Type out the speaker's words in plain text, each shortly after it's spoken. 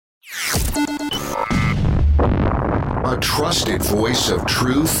a trusted voice of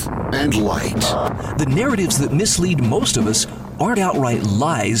truth and light. The narratives that mislead most of us aren't outright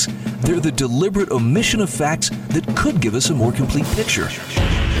lies. They're the deliberate omission of facts that could give us a more complete picture.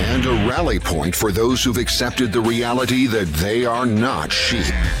 And a rally point for those who've accepted the reality that they are not sheep.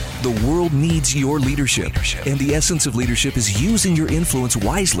 The world needs your leadership, and the essence of leadership is using your influence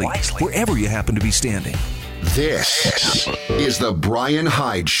wisely wherever you happen to be standing. This is the Brian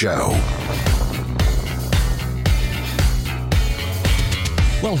Hyde Show.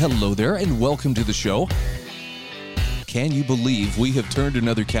 Well, hello there, and welcome to the show. Can you believe we have turned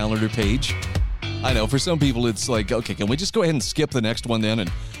another calendar page? I know, for some people it's like, okay, can we just go ahead and skip the next one then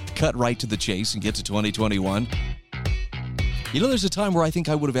and cut right to the chase and get to 2021? You know, there's a time where I think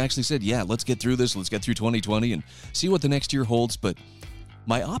I would have actually said, yeah, let's get through this, let's get through 2020 and see what the next year holds, but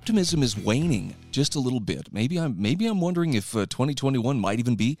my optimism is waning just a little bit. Maybe I'm wondering if 2021 might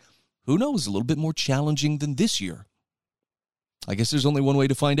even be, who knows, a little bit more challenging than this year. I guess there's only one way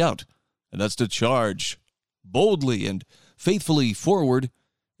to find out, and that's to charge boldly and faithfully forward,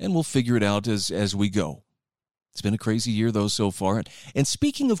 and we'll figure it out as we go. It's been a crazy year, though, so far. And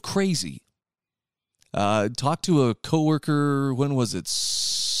speaking of crazy, talked to a coworker, when was it,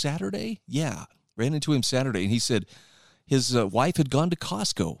 Saturday? Yeah, ran into him Saturday, and he said his wife had gone to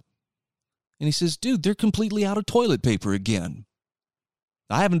Costco. And he says, dude, they're completely out of toilet paper again.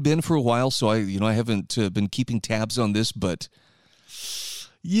 I haven't been for a while, so I haven't been keeping tabs on this, but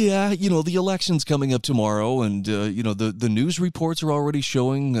yeah, the election's coming up tomorrow, and, the news reports are already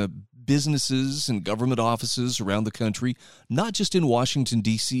showing businesses and government offices around the country, not just in Washington,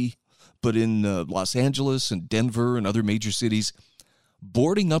 D.C., but in Los Angeles and Denver and other major cities,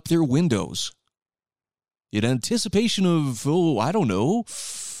 boarding up their windows in anticipation of,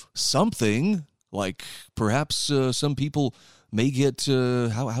 something, like perhaps some people may get,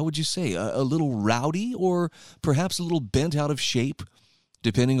 how would you say, a little rowdy or perhaps a little bent out of shape,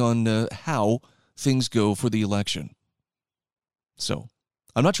 depending on how things go for the election. So,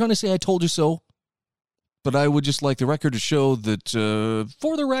 I'm not trying to say I told you so, but I would just like the record to show that,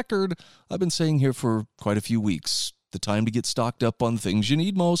 for the record, I've been saying here for quite a few weeks, the time to get stocked up on things you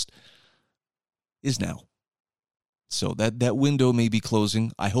need most is now. So that window may be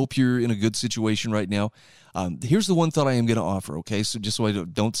closing. I hope you're in a good situation right now. Here's the one thought I am going to offer, okay? So just so I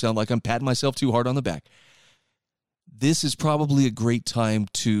don't sound like I'm patting myself too hard on the back. This is probably a great time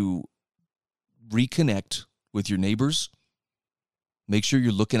to reconnect with your neighbors. Make sure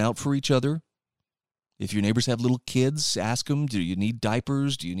you're looking out for each other. If your neighbors have little kids, ask them, do you need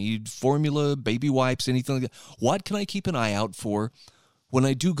diapers? Do you need formula, baby wipes, anything like that? What can I keep an eye out for when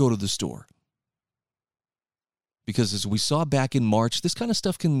I do go to the store? Because as we saw back in March, this kind of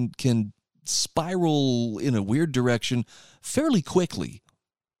stuff can spiral in a weird direction fairly quickly.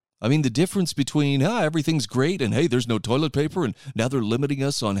 I mean, the difference between, everything's great, and, hey, there's no toilet paper, and now they're limiting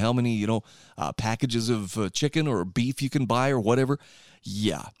us on how many, packages of chicken or beef you can buy or whatever.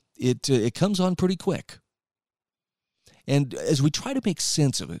 Yeah, it comes on pretty quick. And as we try to make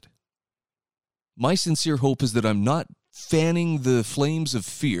sense of it, my sincere hope is that I'm not fanning the flames of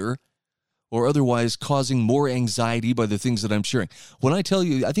fear or otherwise causing more anxiety by the things that I'm sharing. When I tell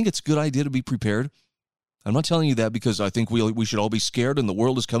you, I think it's a good idea to be prepared. I'm not telling you that because I think we should all be scared and the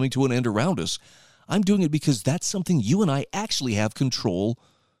world is coming to an end around us. I'm doing it because that's something you and I actually have control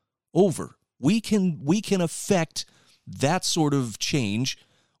over. We can affect that sort of change,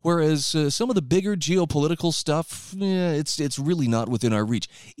 whereas some of the bigger geopolitical stuff, it's really not within our reach.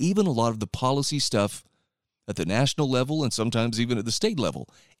 Even a lot of the policy stuff at the national level and sometimes even at the state level,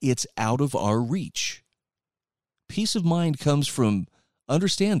 it's out of our reach. Peace of mind comes from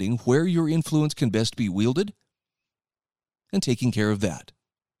understanding where your influence can best be wielded and taking care of that.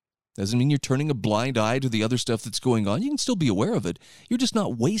 Doesn't mean you're turning a blind eye to the other stuff that's going on. You can still be aware of it. You're just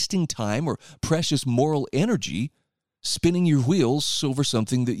not wasting time or precious moral energy spinning your wheels over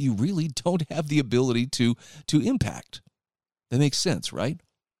something that you really don't have the ability to impact. That makes sense, right?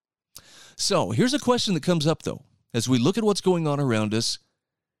 So here's a question that comes up, though. As we look at what's going on around us,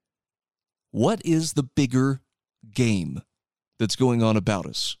 what is the bigger game that's going on about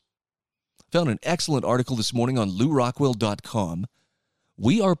us? Found an excellent article this morning on LouRockwell.com.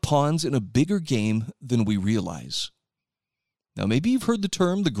 We are pawns in a bigger game than we realize. Now, maybe you've heard the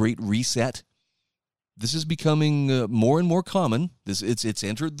term the Great Reset. This is becoming more and more common. It's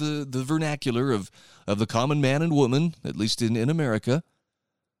entered the vernacular of the common man and woman, at least in America.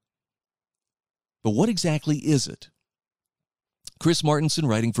 But what exactly is it? Chris Martenson,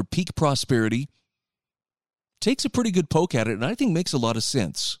 writing for Peak Prosperity, takes a pretty good poke at it, and I think makes a lot of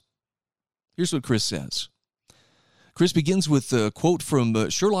sense. Here's what Chris says. Chris begins with a quote from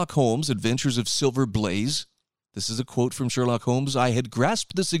Sherlock Holmes' Adventures of Silver Blaze. This is a quote from Sherlock Holmes. "I had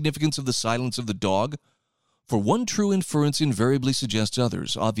grasped the significance of the silence of the dog, for one true inference invariably suggests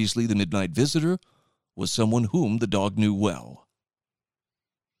others. Obviously, the midnight visitor was someone whom the dog knew well."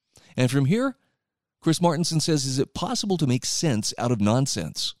 And from here, Chris Martenson says, is it possible to make sense out of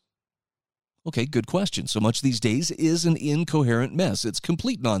nonsense? Okay, good question. So much these days is an incoherent mess. It's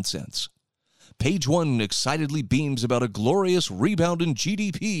complete nonsense. Page 1 excitedly beams about a glorious rebound in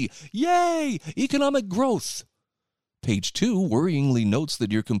GDP. Yay! Economic growth. Page 2 worryingly notes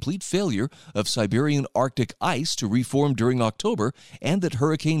that your complete failure of Siberian Arctic ice to reform during October and that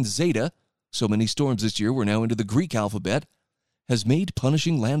Hurricane Zeta, so many storms this year were now into the Greek alphabet, has made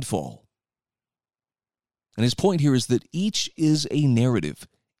punishing landfall. And his point here is that each is a narrative.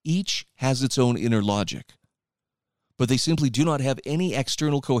 Each has its own inner logic. But they simply do not have any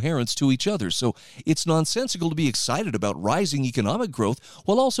external coherence to each other. So it's nonsensical to be excited about rising economic growth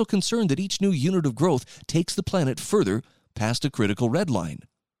while also concerned that each new unit of growth takes the planet further past a critical red line.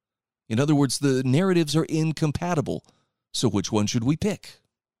 In other words, the narratives are incompatible. So which one should we pick?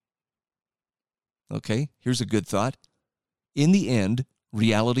 Okay, here's a good thought. In the end,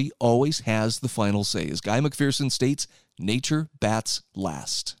 reality always has the final say. As Guy McPherson states, nature bats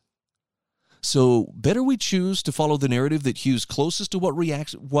last. So better we choose to follow the narrative that hews closest to what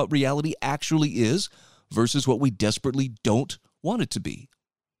reality actually is versus what we desperately don't want it to be.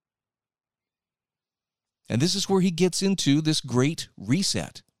 And this is where he gets into this great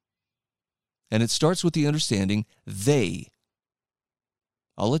reset. And it starts with the understanding they.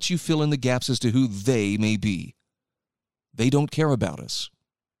 I'll let you fill in the gaps as to who they may be. They don't care about us.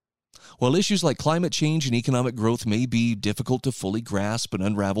 While issues like climate change and economic growth may be difficult to fully grasp and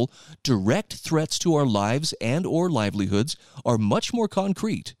unravel, direct threats to our lives and or livelihoods are much more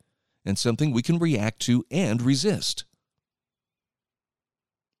concrete and something we can react to and resist.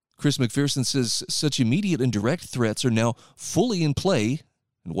 Chris McPherson says such immediate and direct threats are now fully in play,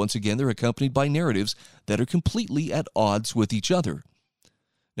 and once again they're accompanied by narratives that are completely at odds with each other.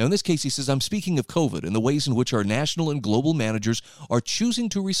 Now, in this case, he says, I'm speaking of COVID and the ways in which our national and global managers are choosing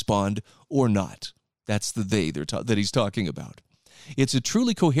to respond or not. That's the they that he's talking about. It's a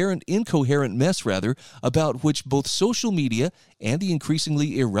truly incoherent mess, about which both social media and the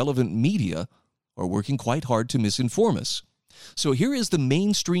increasingly irrelevant media are working quite hard to misinform us. So here is the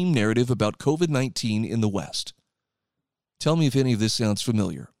mainstream narrative about COVID-19 in the West. Tell me if any of this sounds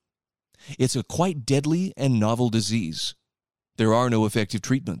familiar. It's a quite deadly and novel disease. There are no effective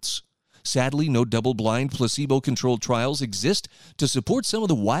treatments. Sadly, no double-blind, placebo-controlled trials exist to support some of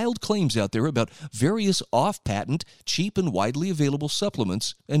the wild claims out there about various off-patent, cheap and widely available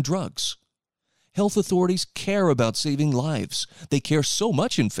supplements and drugs. Health authorities care about saving lives. They care so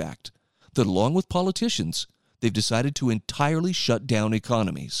much, in fact, that along with politicians, they've decided to entirely shut down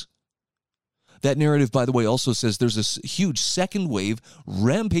economies. That narrative, by the way, also says there's a huge second wave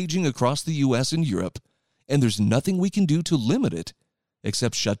rampaging across the U.S. and Europe, and there's nothing we can do to limit it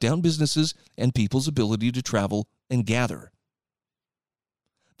except shut down businesses and people's ability to travel and gather.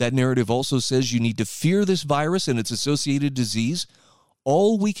 That narrative also says you need to fear this virus and its associated disease.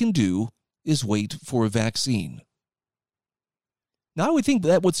 All we can do is wait for a vaccine. Now, I would think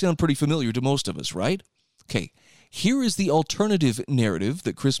that would sound pretty familiar to most of us, right? Okay, here is the alternative narrative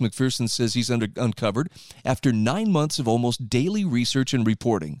that Chris McPherson says he's uncovered after 9 months of almost daily research and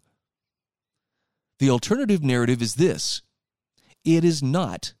reporting. The alternative narrative is this. It is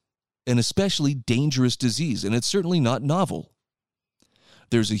not an especially dangerous disease, and it's certainly not novel.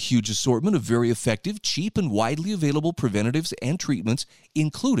 There's a huge assortment of very effective, cheap, and widely available preventatives and treatments,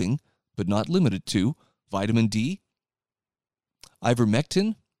 including, but not limited to, vitamin D,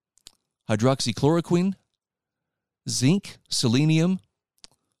 ivermectin, hydroxychloroquine, zinc, selenium,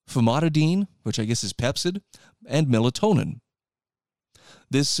 famotidine, which I guess is Pepcid, and melatonin.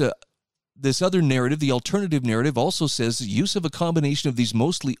 This other narrative, the alternative narrative, also says the use of a combination of these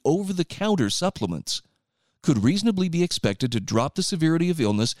mostly over-the-counter supplements could reasonably be expected to drop the severity of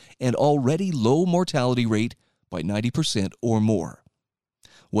illness and already low mortality rate by 90% or more.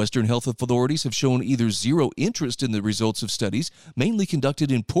 Western health authorities have shown either zero interest in the results of studies mainly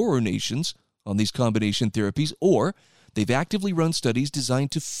conducted in poorer nations on these combination therapies, or they've actively run studies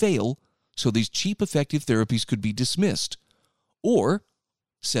designed to fail so these cheap, effective therapies could be dismissed, or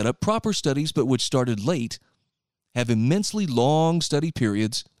set up proper studies but which started late, have immensely long study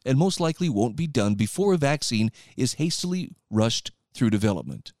periods, and most likely won't be done before a vaccine is hastily rushed through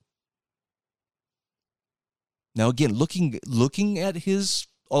development. Now again, looking at his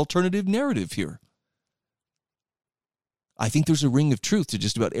alternative narrative here, I think there's a ring of truth to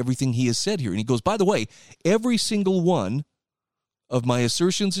just about everything he has said here. And he goes, by the way, every single one of my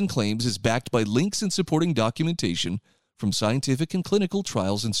assertions and claims is backed by links and supporting documentation from scientific and clinical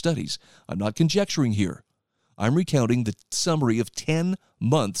trials and studies. I'm not conjecturing here. I'm recounting the summary of 10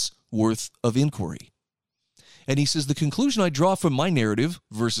 months worth of inquiry. And he says, the conclusion I draw from my narrative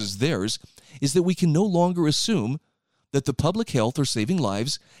versus theirs is that we can no longer assume that the public health or saving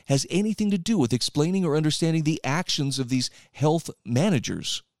lives has anything to do with explaining or understanding the actions of these health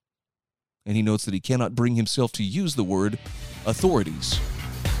managers. And he notes that he cannot bring himself to use the word authorities.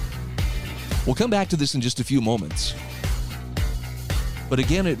 We'll come back to this in just a few moments. But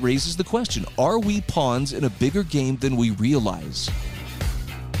again, it raises the question, are we pawns in a bigger game than we realize?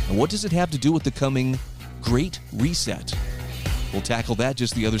 And what does it have to do with the coming Great Reset? We'll tackle that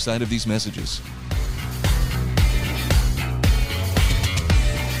just the other side of these messages.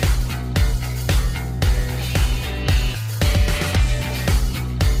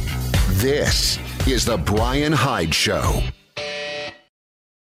 This is The Brian Hyde Show.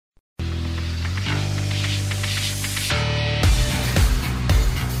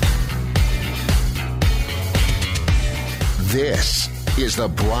 This is The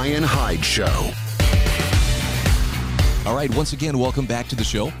Brian Hyde Show. All right, once again, welcome back to the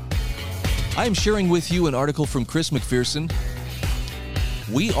show. I am sharing with you an article from Chris McPherson.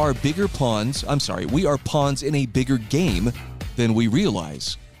 We are pawns in a bigger game than we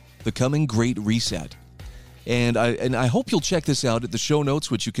realize. The coming Great Reset. And I hope you'll check this out at the show notes,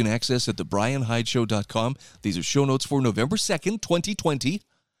 which you can access at thebrianhydeshow.com. These are show notes for November 2nd, 2020.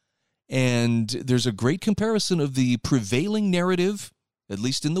 And there's a great comparison of the prevailing narrative, at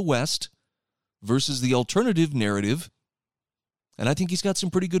least in the West, versus the alternative narrative. And I think he's got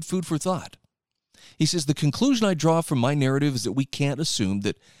some pretty good food for thought. He says, the conclusion I draw from my narrative is that we can't assume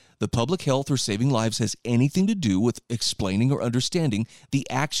that the public health or saving lives has anything to do with explaining or understanding the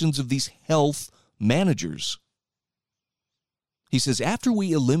actions of these health managers. He says, after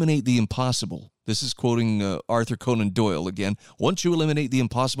we eliminate the impossible, this is quoting Arthur Conan Doyle again, once you eliminate the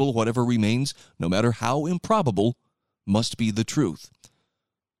impossible, whatever remains, no matter how improbable, must be the truth.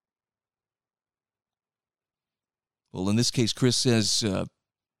 Well, in this case, Chris says,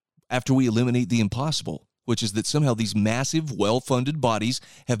 after we eliminate the impossible, which is that somehow these massive, well-funded bodies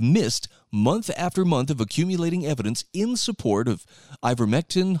have missed month after month of accumulating evidence in support of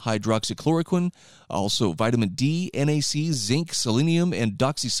ivermectin, hydroxychloroquine, also vitamin D, NAC, zinc, selenium, and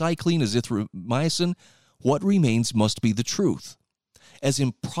doxycycline, azithromycin. What remains must be the truth. As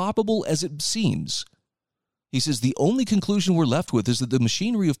improbable as it seems, he says the only conclusion we're left with is that the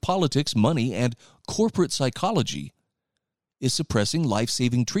machinery of politics, money, and corporate psychology is suppressing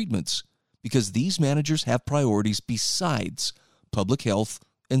life-saving treatments, because these managers have priorities besides public health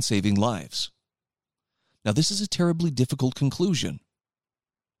and saving lives. Now, this is a terribly difficult conclusion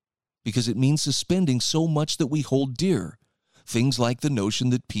because it means suspending so much that we hold dear. Things like the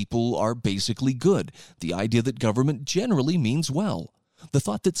notion that people are basically good, the idea that government generally means well, the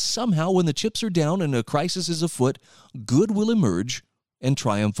thought that somehow when the chips are down and a crisis is afoot, good will emerge and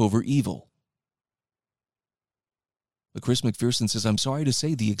triumph over evil. But Chris McPherson says, I'm sorry to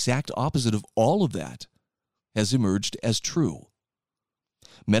say the exact opposite of all of that has emerged as true.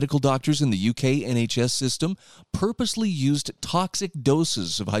 Medical doctors in the UK NHS system purposely used toxic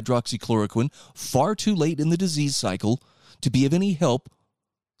doses of hydroxychloroquine far too late in the disease cycle to be of any help,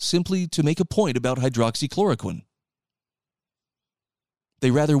 simply to make a point about hydroxychloroquine. They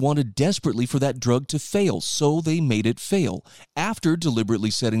rather wanted desperately for that drug to fail, so they made it fail. After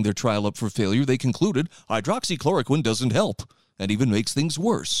deliberately setting their trial up for failure, they concluded hydroxychloroquine doesn't help and even makes things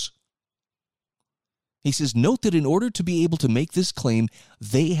worse. He says, note that in order to be able to make this claim,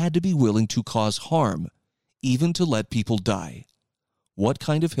 they had to be willing to cause harm, even to let people die. What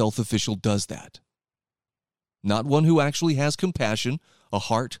kind of health official does that? Not one who actually has compassion, a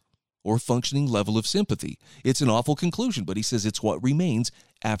heart, or functioning level of sympathy. It's an awful conclusion, but he says it's what remains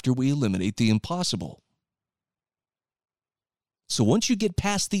after we eliminate the impossible. So once you get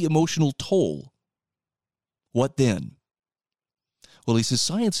past the emotional toll, what then? Well, he says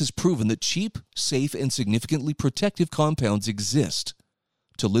science has proven that cheap, safe, and significantly protective compounds exist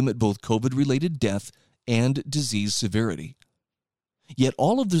to limit both COVID-related death and disease severity. Yet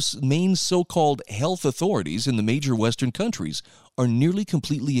all of the main so-called health authorities in the major Western countries are nearly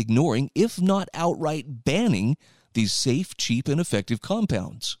completely ignoring, if not outright banning, these safe, cheap, and effective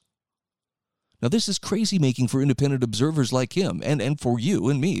compounds. Now, this is crazy making for independent observers like him and for you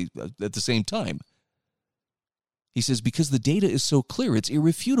and me at the same time. He says, because the data is so clear, it's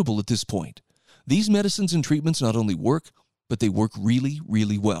irrefutable at this point. These medicines and treatments not only work, but they work really,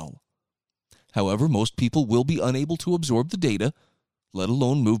 really well. However, most people will be unable to absorb the data, let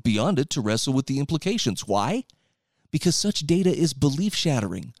alone move beyond it to wrestle with the implications. Why? because such data is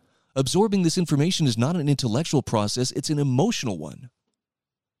belief-shattering. Absorbing this information is not an intellectual process, it's an emotional one.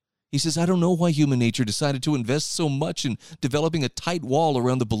 He says, I don't know why human nature decided to invest so much in developing a tight wall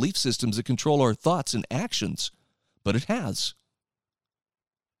around the belief systems that control our thoughts and actions, but it has.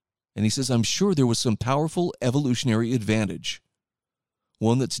 And he says, I'm sure there was some powerful evolutionary advantage,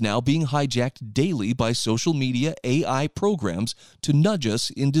 one that's now being hijacked daily by social media AI programs to nudge us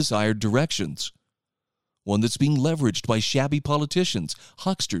in desired directions. One that's being leveraged by shabby politicians,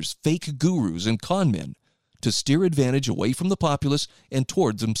 hucksters, fake gurus, and con men to steer advantage away from the populace and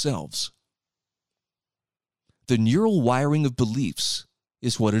towards themselves. The neural wiring of beliefs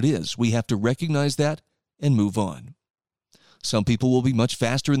is what it is. We have to recognize that and move on. Some people will be much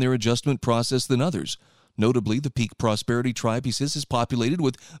faster in their adjustment process than others. Notably, the peak prosperity tribe, he says, is populated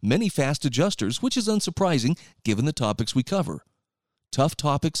with many fast adjusters, which is unsurprising given the topics we cover. Tough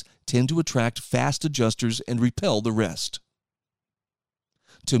topics tend to attract fast adjusters and repel the rest.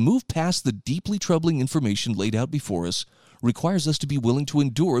 To move past the deeply troubling information laid out before us requires us to be willing to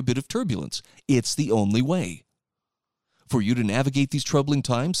endure a bit of turbulence. It's the only way. For you to navigate these troubling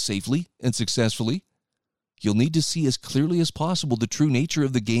times safely and successfully, you'll need to see as clearly as possible the true nature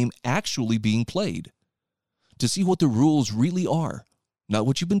of the game actually being played. To see what the rules really are, not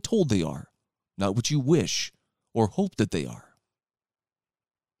what you've been told they are, not what you wish or hope that they are.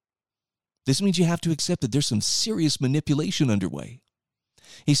 This means you have to accept that there's some serious manipulation underway.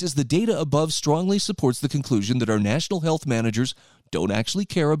 He says the data above strongly supports the conclusion that our national health managers don't actually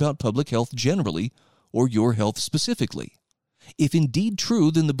care about public health generally or your health specifically. If indeed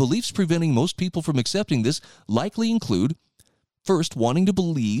true, then the beliefs preventing most people from accepting this likely include, first, wanting to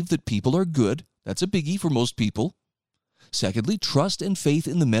believe that people are good. That's a biggie for most people. Secondly, trust and faith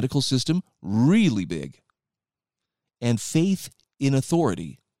in the medical system, really big. And faith in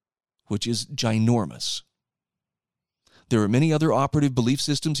authority, which is ginormous. There are many other operative belief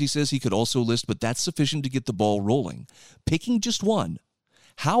systems, he says, he could also list, but that's sufficient to get the ball rolling. Picking just one,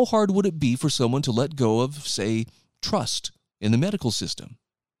 how hard would it be for someone to let go of, say, trust in the medical system?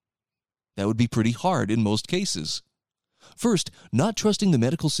 That would be pretty hard in most cases. First, not trusting the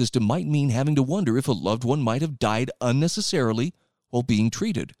medical system might mean having to wonder if a loved one might have died unnecessarily while being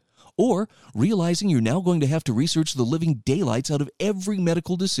treated, or realizing you're now going to have to research the living daylights out of every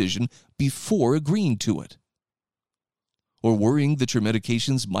medical decision before agreeing to it. Or worrying that your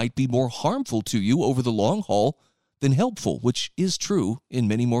medications might be more harmful to you over the long haul than helpful, which is true in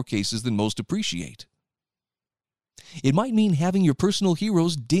many more cases than most appreciate. It might mean having your personal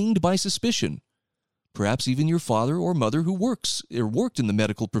heroes dinged by suspicion, perhaps even your father or mother who worked in the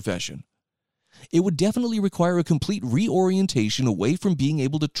medical profession. It would definitely require a complete reorientation away from being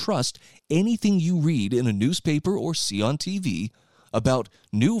able to trust anything you read in a newspaper or see on TV about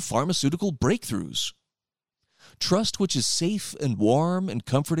new pharmaceutical breakthroughs. Trust, which is safe and warm and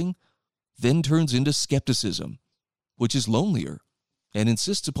comforting, then turns into skepticism, which is lonelier and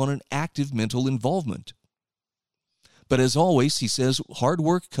insists upon an active mental involvement. But as always, he says, hard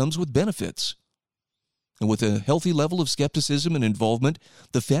work comes with benefits. And with a healthy level of skepticism and involvement,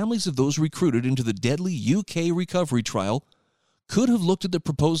 the families of those recruited into the deadly UK recovery trial could have looked at the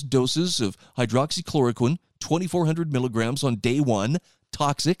proposed doses of hydroxychloroquine, 2,400 milligrams on day one,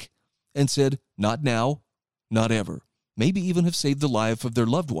 toxic, and said, not now, not ever. Maybe even have saved the life of their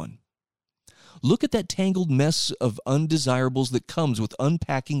loved one. Look at that tangled mess of undesirables that comes with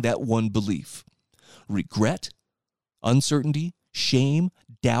unpacking that one belief. Regret, uncertainty, shame,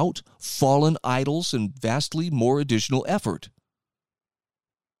 doubt, fallen idols, and vastly more additional effort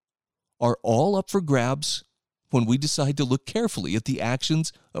are all up for grabs when we decide to look carefully at the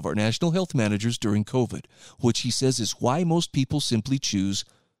actions of our national health managers during COVID, which he says is why most people simply choose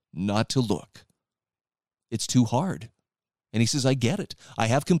not to look. It's too hard. And he says, I get it. I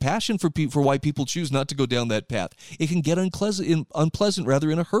have compassion for why people choose not to go down that path. It can get unpleasant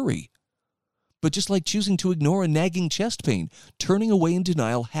in a hurry. But just like choosing to ignore a nagging chest pain, turning away in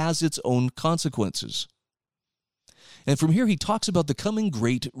denial has its own consequences. And from here, he talks about the coming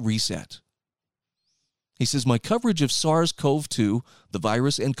great reset. He says, my coverage of SARS-CoV-2, the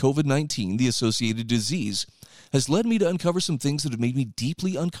virus, and COVID-19, the associated disease, has led me to uncover some things that have made me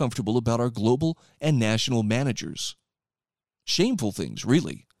deeply uncomfortable about our global and national managers. Shameful things,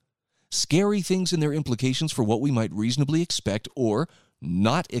 really. Scary things in their implications for what we might reasonably expect or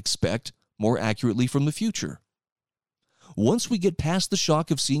not expect more accurately from the future. Once we get past the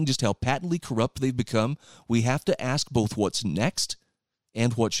shock of seeing just how patently corrupt they've become, we have to ask both what's next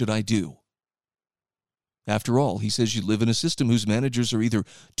and what should I do? After all, he says you live in a system whose managers are either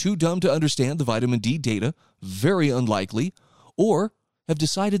too dumb to understand the vitamin D data, very unlikely, or have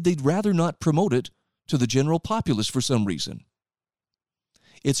decided they'd rather not promote it to the general populace for some reason.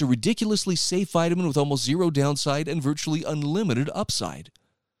 It's a ridiculously safe vitamin with almost zero downside and virtually unlimited upside.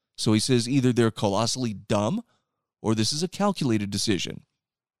 So he says either they're colossally dumb or this is a calculated decision.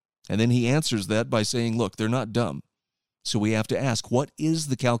 And then he answers that by saying, look, they're not dumb. So we have to ask, what is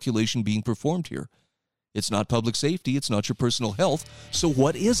the calculation being performed here? It's not public safety. It's not your personal health. So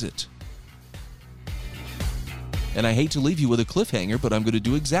what is it? And I hate to leave you with a cliffhanger, but I'm going to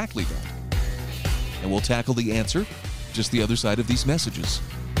do exactly that. And we'll tackle the answer just the other side of these messages.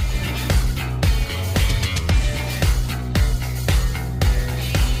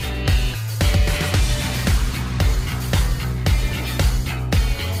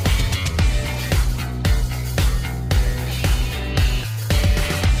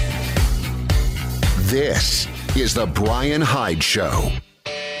 This is the Brian Hyde Show.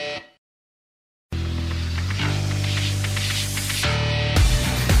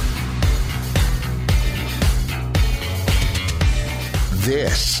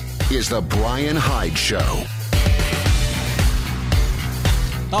 This is the Brian Hyde Show.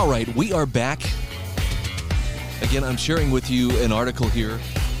 All right, we are back. Again, I'm sharing with you an article here.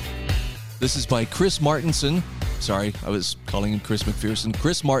 This is by Chris Martenson. Sorry, I was calling him Chris McPherson.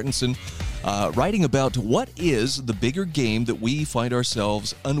 Chris Martenson, writing about what is the bigger game that we find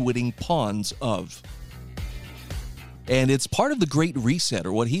ourselves unwitting pawns of. And it's part of the Great Reset,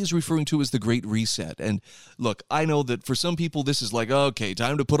 or what he is referring to as the Great Reset. And look, I know that for some people this is like, okay,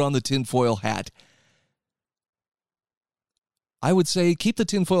 time to put on the tinfoil hat. I would say keep the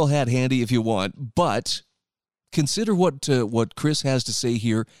tinfoil hat handy if you want, but consider what Chris has to say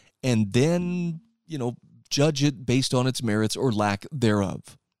here, and then, judge it based on its merits or lack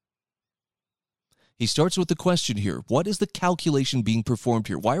thereof. He starts with the question here. What is the calculation being performed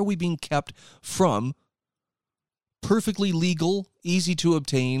here? Why are we being kept from perfectly legal, easy to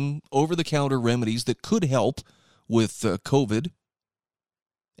obtain, over-the-counter remedies that could help with COVID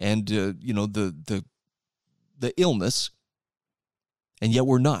and, the illness, and yet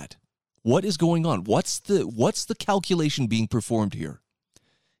we're not? What is going on? What's the calculation being performed here?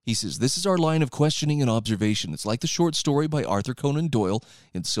 He says, this is our line of questioning and observation. It's like the short story by Arthur Conan Doyle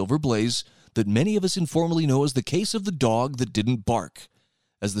in Silver Blaze that many of us informally know as the case of the dog that didn't bark.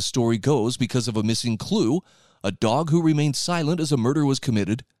 As the story goes, because of a missing clue, a dog who remained silent as a murder was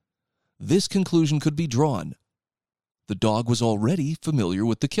committed, this conclusion could be drawn. The dog was already familiar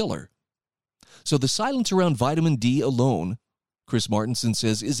with the killer. So the silence around vitamin D alone, Chris Martenson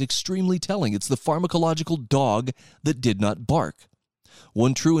says, is extremely telling. It's the pharmacological dog that did not bark.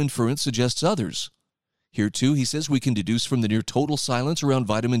 One true inference suggests others. Here, too, he says we can deduce from the near total silence around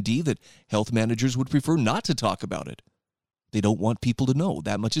vitamin D that health managers would prefer not to talk about it. They don't want people to know.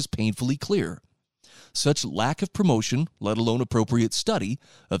 That much is painfully clear. Such lack of promotion, let alone appropriate study,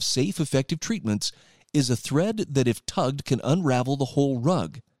 of safe, effective treatments is a thread that, if tugged, can unravel the whole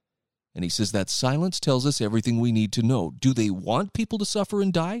rug. And he says that silence tells us everything we need to know. Do they want people to suffer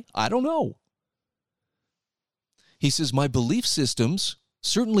and die? I don't know. He says, my belief systems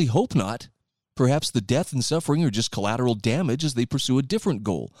certainly hope not. Perhaps the death and suffering are just collateral damage as they pursue a different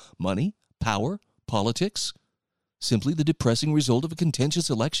goal. Money, power, politics. Simply the depressing result of a contentious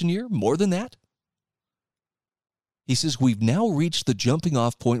election year? More than that? He says, we've now reached the jumping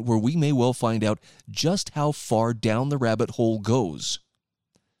off point where we may well find out just how far down the rabbit hole goes.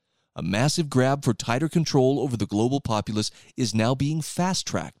 A massive grab for tighter control over the global populace is now being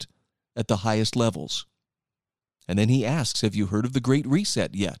fast-tracked at the highest levels. And then he asks, have you heard of the Great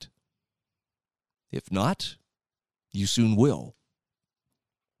Reset yet? If not, you soon will.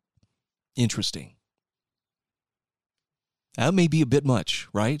 Interesting. That may be a bit much,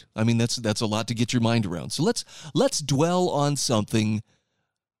 right? I mean, that's a lot to get your mind around. So let's dwell on something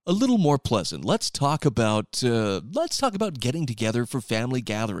a little more pleasant. Let's talk about getting together for family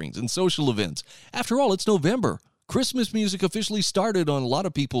gatherings and social events. After all, it's November. Christmas music officially started on a lot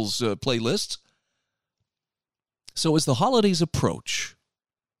of people's playlists. So as the holidays approach,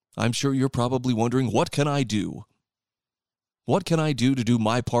 I'm sure you're probably wondering, what can I do? What can I do to do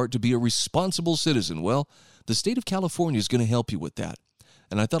my part to be a responsible citizen? Well, the state of California is going to help you with that.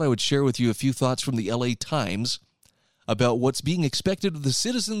 And I thought I would share with you a few thoughts from the LA Times about what's being expected of the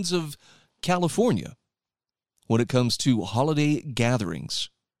citizens of California when it comes to holiday gatherings.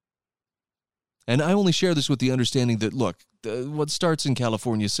 And I only share this with the understanding that, look, what starts in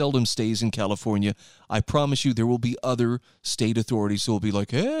California seldom stays in California. I promise you there will be other state authorities who will be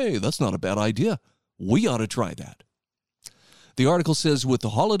like, hey, that's not a bad idea. We ought to try that. The article says, with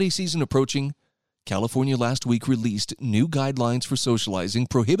the holiday season approaching, California last week released new guidelines for socializing,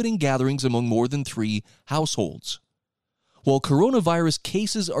 prohibiting gatherings among more than 3 households. While coronavirus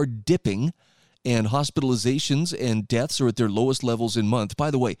cases are dipping and hospitalizations and deaths are at their lowest levels in months.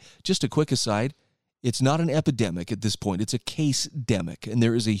 By the way, just a quick aside, it's not an epidemic at this point. It's a case-demic, and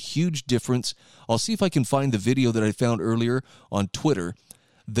there is a huge difference. I'll see if I can find the video that I found earlier on Twitter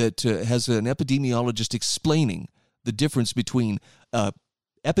that has an epidemiologist explaining the difference between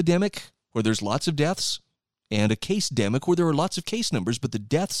epidemic, where there's lots of deaths, and a case-demic, where there are lots of case numbers, but the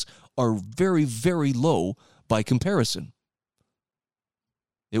deaths are very, very low by comparison.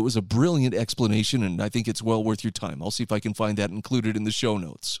 It was a brilliant explanation, and I think it's well worth your time. I'll see if I can find that included in the show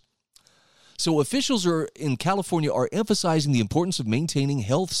notes. So officials in California are emphasizing the importance of maintaining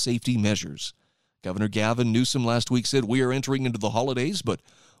health safety measures. Governor Gavin Newsom last week said, "We are entering into the holidays, but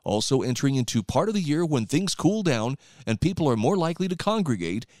also entering into part of the year when things cool down and people are more likely to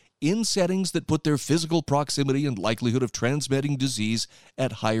congregate in settings that put their physical proximity and likelihood of transmitting disease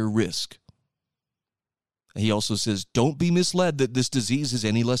at higher risk." He also says, "Don't be misled that this disease is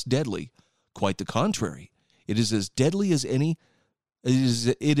any less deadly. Quite the contrary. It is as deadly as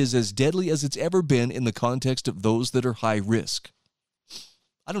it's ever been in the context of those that are high risk."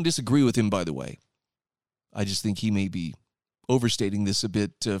 I don't disagree with him, by the way. I just think he may be overstating this a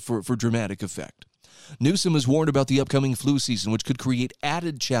bit for dramatic effect. Newsom has warned about the upcoming flu season, which could create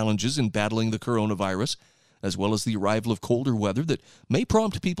added challenges in battling the coronavirus, as well as the arrival of colder weather that may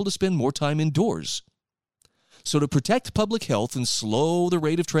prompt people to spend more time indoors. So to protect public health and slow the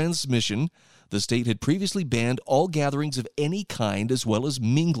rate of transmission, the state had previously banned all gatherings of any kind as well as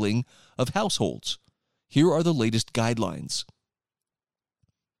mingling of households. Here are the latest guidelines.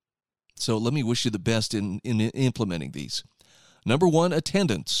 So let me wish you the best in implementing these. Number 1,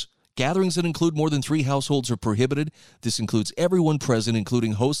 attendance. Gatherings that include more than 3 households are prohibited. This includes everyone present,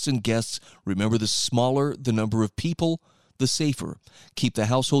 including hosts and guests. Remember, the smaller the number of people, the safer. Keep the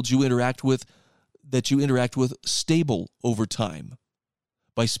households you interact with stable over time.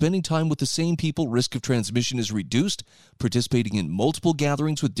 By spending time with the same people, risk of transmission is reduced. Participating in multiple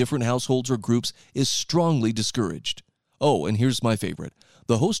gatherings with different households or groups is strongly discouraged. Oh, and here's my favorite.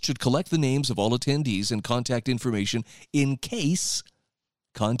 The host should collect the names of all attendees and contact information in case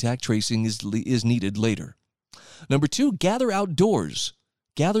contact tracing is needed later. Number 2, gather outdoors.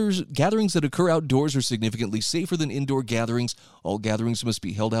 Gatherings that occur outdoors are significantly safer than indoor gatherings. All gatherings must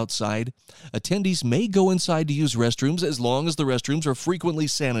be held outside. Attendees may go inside to use restrooms as long as the restrooms are frequently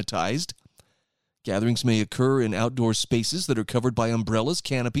sanitized. Gatherings may occur in outdoor spaces that are covered by umbrellas,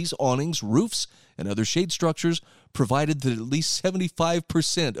 canopies, awnings, roofs, and other shade structures, provided that at least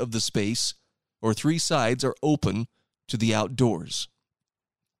 75% of the space, or 3 sides, are open to the outdoors.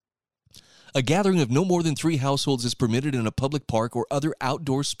 A gathering of no more than 3 households is permitted in a public park or other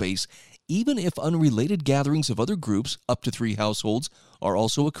outdoor space, even if unrelated gatherings of other groups, up to 3 households, are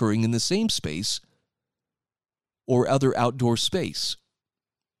also occurring in the same space or other outdoor space.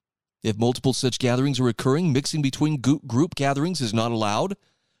 If multiple such gatherings are occurring, mixing between group gatherings is not allowed.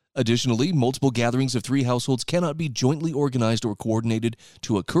 Additionally, multiple gatherings of 3 households cannot be jointly organized or coordinated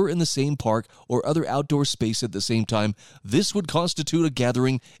to occur in the same park or other outdoor space at the same time. This would constitute a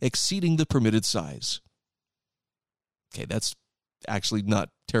gathering exceeding the permitted size. Okay, that's actually not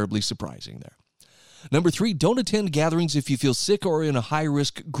terribly surprising there. Number 3, don't attend gatherings if you feel sick or in a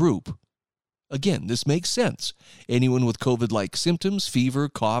high-risk group. Again, this makes sense. Anyone with COVID-like symptoms, fever,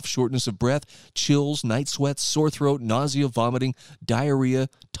 cough, shortness of breath, chills, night sweats, sore throat, nausea, vomiting, diarrhea,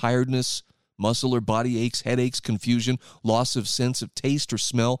 tiredness, muscle or body aches, headaches, confusion, loss of sense of taste or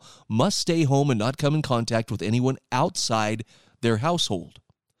smell must stay home and not come in contact with anyone outside their household.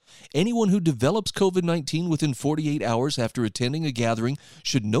 Anyone who develops COVID-19 within 48 hours after attending a gathering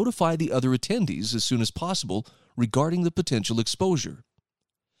should notify the other attendees as soon as possible regarding the potential exposure.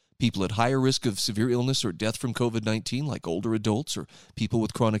 People at higher risk of severe illness or death from COVID-19, like older adults or people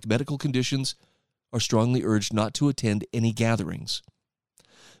with chronic medical conditions, are strongly urged not to attend any gatherings.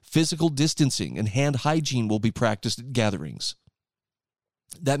 Physical distancing and hand hygiene will be practiced at gatherings.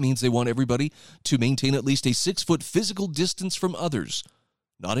 That means they want everybody to maintain at least a 6-foot physical distance from others,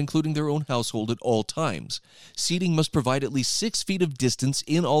 not including their own household at all times. Seating must provide at least 6 feet of distance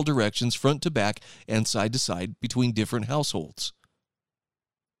in all directions, front to back and side to side, between different households.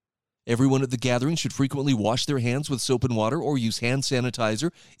 Everyone at the gathering should frequently wash their hands with soap and water or use hand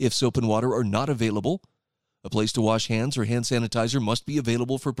sanitizer if soap and water are not available. A place to wash hands or hand sanitizer must be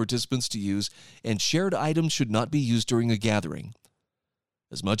available for participants to use, and shared items should not be used during a gathering.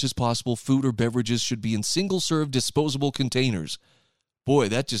 As much as possible, food or beverages should be in single-serve disposable containers. Boy,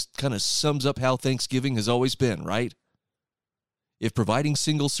 that just kind of sums up how Thanksgiving has always been, right? If providing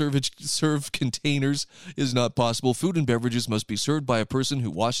single-serve containers is not possible, food and beverages must be served by a person who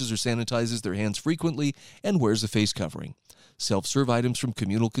washes or sanitizes their hands frequently and wears a face covering. Self-serve items from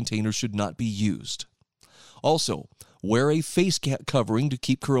communal containers should not be used. Also, wear a face covering to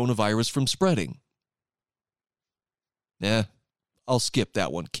keep coronavirus from spreading. I'll skip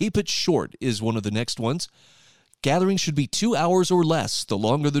that one. Keep it short is one of the next ones. Gatherings should be 2 hours or less. The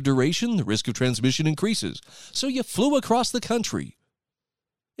longer the duration, the risk of transmission increases. So you flew across the country.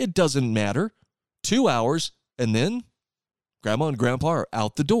 It doesn't matter. 2 hours, and then Grandma and Grandpa are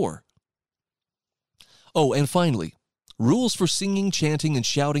out the door. Oh, and finally, rules for singing, chanting, and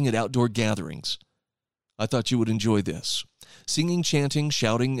shouting at outdoor gatherings. I thought you would enjoy this. Singing, chanting,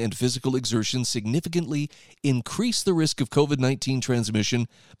 shouting, and physical exertion significantly increase the risk of COVID-19 transmission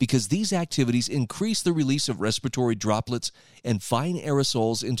because these activities increase the release of respiratory droplets and fine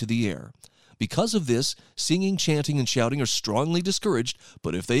aerosols into the air. Because of this, singing, chanting, and shouting are strongly discouraged,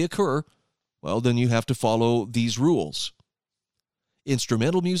 but if they occur, well, then you have to follow these rules.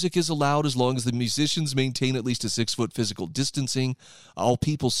 Instrumental music is allowed as long as the musicians maintain at least a 6-foot physical distancing. All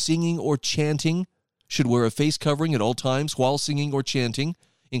people singing or chanting should wear a face covering at all times while singing or chanting,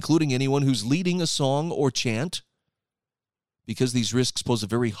 including anyone who's leading a song or chant. Because these activities pose a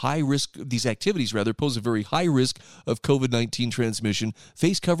very high risk of COVID-19 transmission,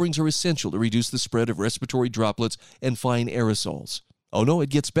 face coverings are essential to reduce the spread of respiratory droplets and fine aerosols. Oh no, it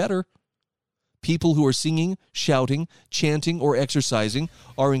gets better. People who are singing, shouting, chanting, or exercising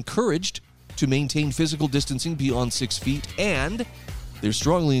are encouraged to maintain physical distancing beyond 6 feet, and they're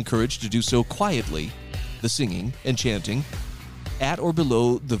strongly encouraged to do so quietly, the singing and chanting, at or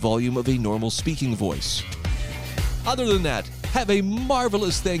below the volume of a normal speaking voice. Other than that, have a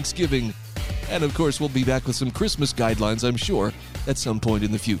marvelous Thanksgiving. And of course, we'll be back with some Christmas guidelines, I'm sure, at some point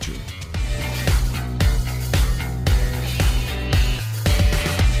in the future.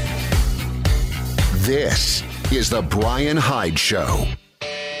 This is The Brian Hyde Show.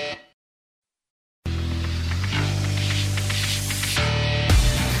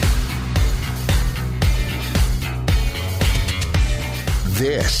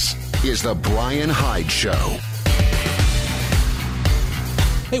 This is The Brian Hyde Show.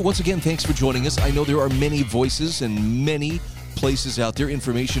 Hey, once again, thanks for joining us. I know there are many voices and many places out there,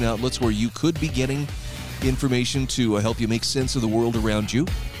 information outlets where you could be getting information to help you make sense of the world around you.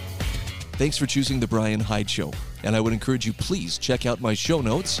 Thanks for choosing The Brian Hyde Show. And I would encourage you, please check out my show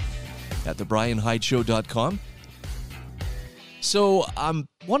notes at thebrianhydeshow.com. So I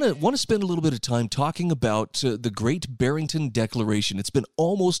want to spend a little bit of time talking about the Great Barrington Declaration. It's been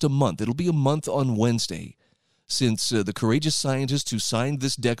almost a month. It'll be a month on Wednesday since the courageous scientists who signed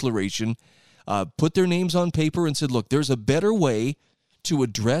this declaration put their names on paper and said, look, there's a better way to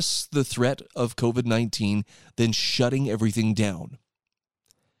address the threat of COVID-19 than shutting everything down.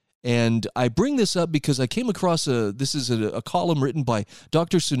 And I bring this up because I came across a column written by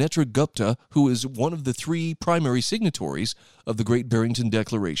Dr. Sunetra Gupta, who is one of the 3 primary signatories of the Great Barrington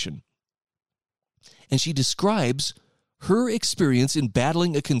Declaration. And she describes her experience in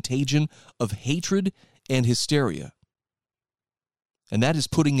battling a contagion of hatred and hysteria. And that is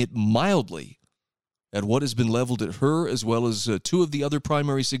putting it mildly at what has been leveled at her, as well as 2 of the other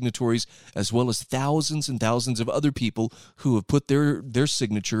primary signatories, as well as thousands and thousands of other people who have put their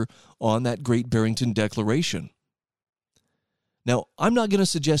signature on that Great Barrington Declaration. Now, I'm not going to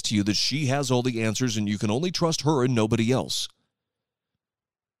suggest to you that she has all the answers and you can only trust her and nobody else.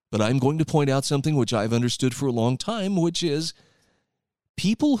 But I'm going to point out something which I've understood for a long time, which is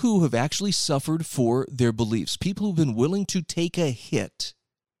people who have actually suffered for their beliefs, people who've been willing to take a hit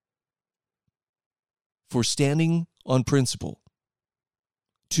for standing on principle.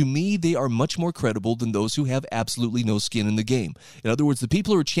 To me, they are much more credible than those who have absolutely no skin in the game. In other words, the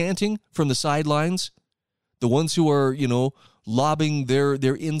people who are chanting from the sidelines, the ones who are, lobbing their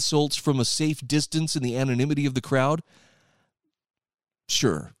insults from a safe distance in the anonymity of the crowd,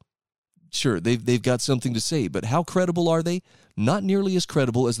 sure, they've got something to say, but how credible are they? Not nearly as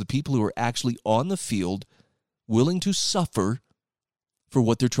credible as the people who are actually on the field, willing to suffer for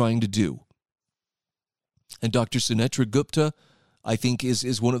what they're trying to do. And Dr. Sunetra Gupta, I think,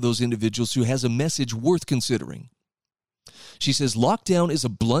 is one of those individuals who has a message worth considering. She says, lockdown is a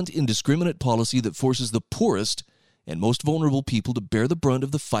blunt, indiscriminate policy that forces the poorest and most vulnerable people to bear the brunt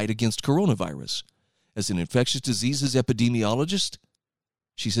of the fight against coronavirus. As an infectious diseases epidemiologist,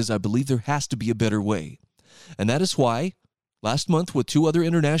 she says, I believe there has to be a better way. And that is why, last month with 2 other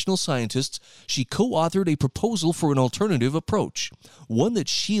international scientists, she co-authored a proposal for an alternative approach, one that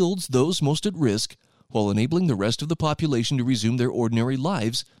shields those most at risk while enabling the rest of the population to resume their ordinary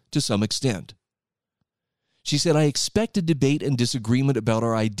lives to some extent. She said, I expect a debate and disagreement about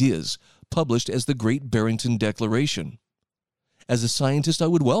our ideas, published as the Great Barrington Declaration. As a scientist, I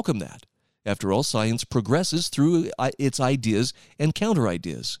would welcome that. After all, science progresses through its ideas and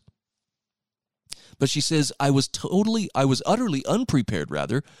counter-ideas. But she says, I was utterly unprepared,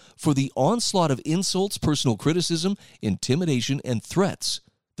 for the onslaught of insults, personal criticism, intimidation, and threats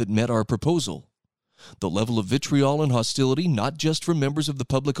that met our proposal. The level of vitriol and hostility, not just from members of the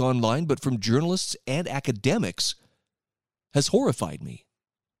public online, but from journalists and academics, has horrified me.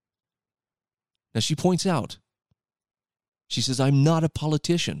 Now, she points out, she says, I'm not a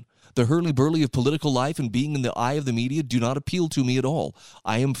politician. The hurly-burly of political life and being in the eye of the media do not appeal to me at all.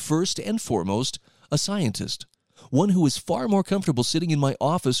 I am first and foremost a scientist, one who is far more comfortable sitting in my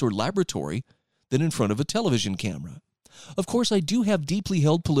office or laboratory than in front of a television camera. Of course, I do have deeply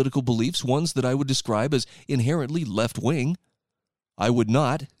held political beliefs, ones that I would describe as inherently left-wing. I would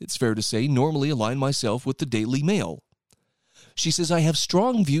not, it's fair to say, normally align myself with the Daily Mail. She says, I have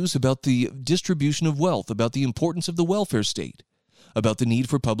strong views about the distribution of wealth, about the importance of the welfare state, about the need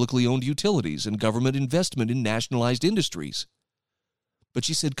for publicly owned utilities and government investment in nationalized industries. But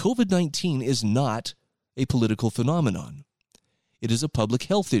she said COVID-19 is not a political phenomenon. It is a public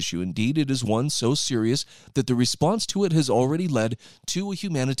health issue. Indeed, it is one so serious that the response to it has already led to a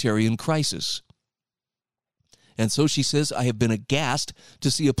humanitarian crisis. And so she says, I have been aghast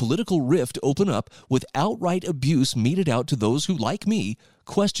to see a political rift open up with outright abuse meted out to those who, like me,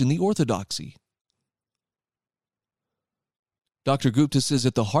 question the orthodoxy. Dr. Gupta says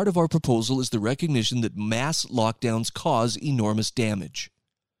at the heart of our proposal is the recognition that mass lockdowns cause enormous damage.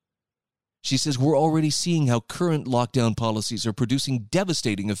 She says we're already seeing how current lockdown policies are producing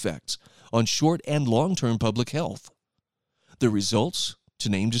devastating effects on short and long-term public health. The results, to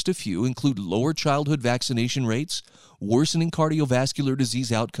name just a few, include lower childhood vaccination rates, worsening cardiovascular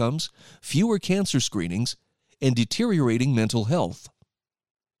disease outcomes, fewer cancer screenings, and deteriorating mental health.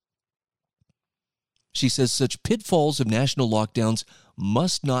 She says such pitfalls of national lockdowns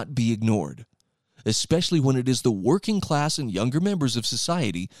must not be ignored, especially when it is the working class and younger members of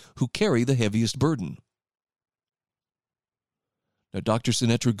society who carry the heaviest burden. Now, Dr.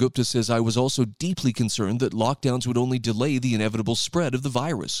 Sunetra Gupta says, I was also deeply concerned that lockdowns would only delay the inevitable spread of the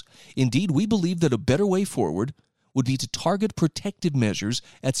virus. Indeed, we believe that a better way forward would be to target protective measures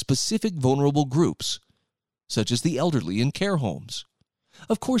at specific vulnerable groups, such as the elderly in care homes.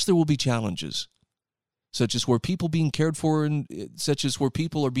 Of course, there will be challenges, such as where people are being cared for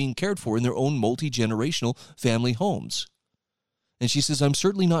in their own multi-generational family homes. And she says, I'm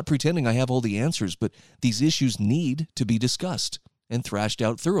certainly not pretending I have all the answers, but these issues need to be discussed and thrashed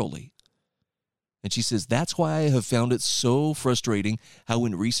out thoroughly. And she says, that's why I have found it so frustrating how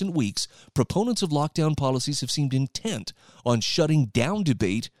in recent weeks, proponents of lockdown policies have seemed intent on shutting down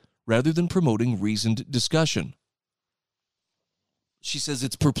debate rather than promoting reasoned discussion. She says,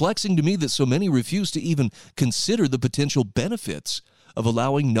 it's perplexing to me that so many refuse to even consider the potential benefits of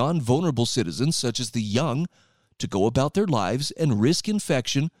allowing non-vulnerable citizens, such as the young, to go about their lives and risk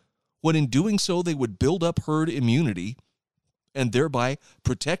infection when in doing so they would build up herd immunity and thereby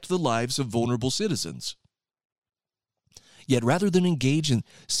protect the lives of vulnerable citizens. Yet rather than engage in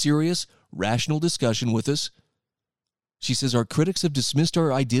serious, rational discussion with us, she says our critics have dismissed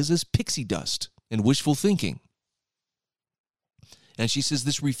our ideas as pixie dust and wishful thinking. And she says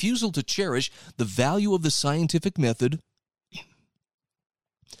this refusal to cherish the value of the scientific method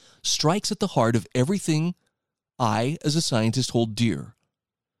strikes at the heart of everything I, as a scientist, hold dear.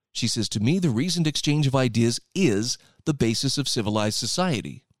 She says, to me, the reasoned exchange of ideas is the basis of civilized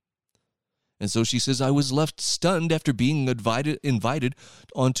society. And so she says, I was left stunned after being invited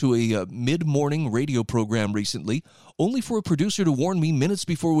onto a mid-morning radio program recently, only for a producer to warn me minutes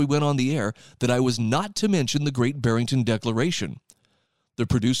before we went on the air that I was not to mention the Great Barrington Declaration. The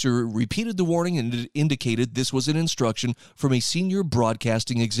producer repeated the warning and indicated this was an instruction from a senior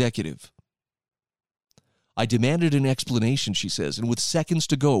broadcasting executive. I demanded an explanation, she says, and with seconds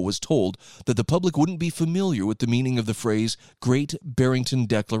to go was told that the public wouldn't be familiar with the meaning of the phrase Great Barrington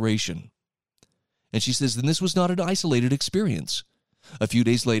Declaration. And she says, then this was not an isolated experience. A few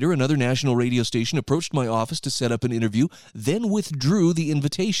days later, another national radio station approached my office to set up an interview, then withdrew the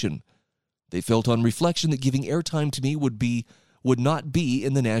invitation. They felt on reflection that giving airtime to me would not be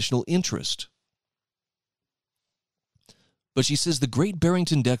in the national interest. But she says the Great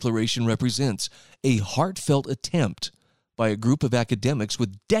Barrington Declaration represents a heartfelt attempt by a group of academics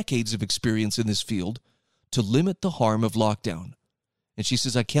with decades of experience in this field to limit the harm of lockdown. And she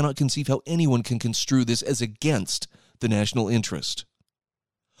says, I cannot conceive how anyone can construe this as against the national interest.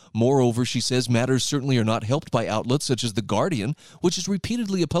 Moreover, she says matters certainly are not helped by outlets such as The Guardian, which has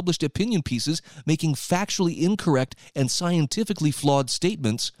repeatedly published opinion pieces making factually incorrect and scientifically flawed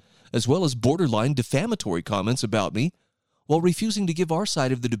statements, as well as borderline defamatory comments about me, while refusing to give our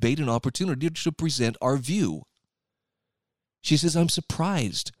side of the debate an opportunity to present our view. She says, I'm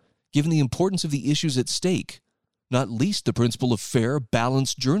surprised, given the importance of the issues at stake, not least the principle of fair,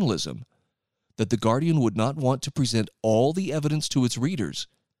 balanced journalism, that The Guardian would not want to present all the evidence to its readers.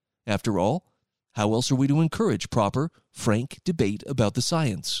 After all, how else are we to encourage proper, frank debate about the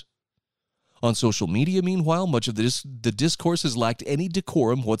science? On social media, meanwhile, much of the discourse has lacked any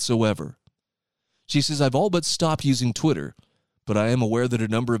decorum whatsoever. She says, I've all but stopped using Twitter, but I am aware that a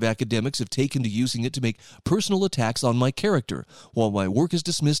number of academics have taken to using it to make personal attacks on my character, while my work is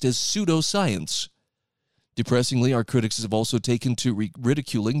dismissed as pseudoscience. Depressingly, our critics have also taken to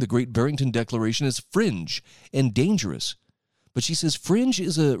ridiculing the Great Barrington Declaration as fringe and dangerous. But she says fringe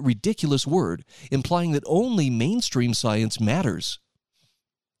is a ridiculous word, implying that only mainstream science matters.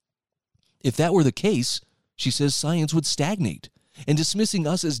 If that were the case, she says science would stagnate, and dismissing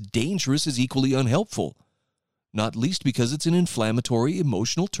us as dangerous is equally unhelpful, not least because it's an inflammatory,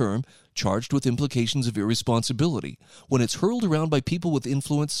 emotional term charged with implications of irresponsibility. When it's hurled around by people with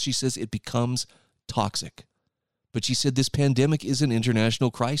influence, she says it becomes toxic. But she said this pandemic is an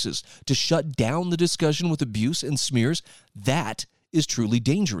international crisis. To shut down the discussion with abuse and smears, that is truly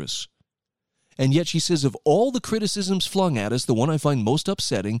dangerous. And yet she says of all the criticisms flung at us, the one I find most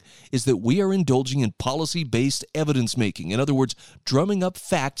upsetting is that we are indulging in policy-based evidence-making. In other words, drumming up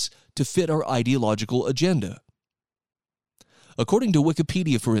facts to fit our ideological agenda. According to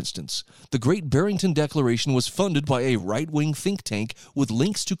Wikipedia, for instance, the Great Barrington Declaration was funded by a right-wing think tank with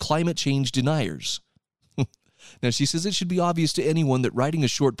links to climate change deniers. Now, she says it should be obvious to anyone that writing a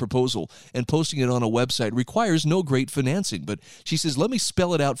short proposal and posting it on a website requires no great financing, but she says, let me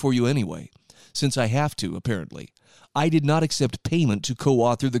spell it out for you anyway, since I have to, apparently. I did not accept payment to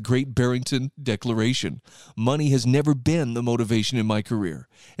co-author the Great Barrington Declaration. Money has never been the motivation in my career.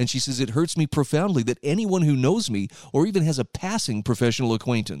 And she says it hurts me profoundly that anyone who knows me or even has a passing professional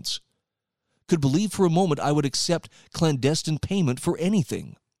acquaintance could believe for a moment I would accept clandestine payment for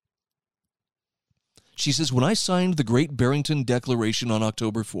anything. She says, when I signed the Great Barrington Declaration on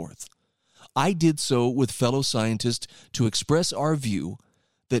October 4th, I did so with fellow scientists to express our view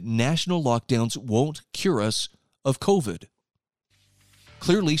that national lockdowns won't cure us of COVID.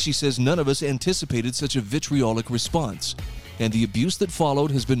 Clearly, she says, none of us anticipated such a vitriolic response, and the abuse that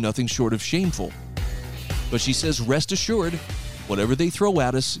followed has been nothing short of shameful. But she says, rest assured, whatever they throw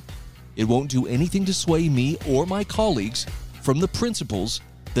at us, it won't do anything to sway me or my colleagues from the principles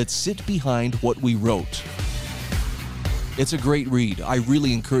that sit behind what we wrote. It's a great read. I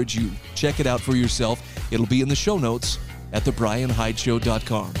really encourage you. Check it out for yourself. It'll be in the show notes at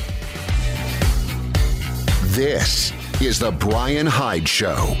thebrianhydeshow.com. This is The Brian Hyde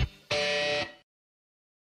Show.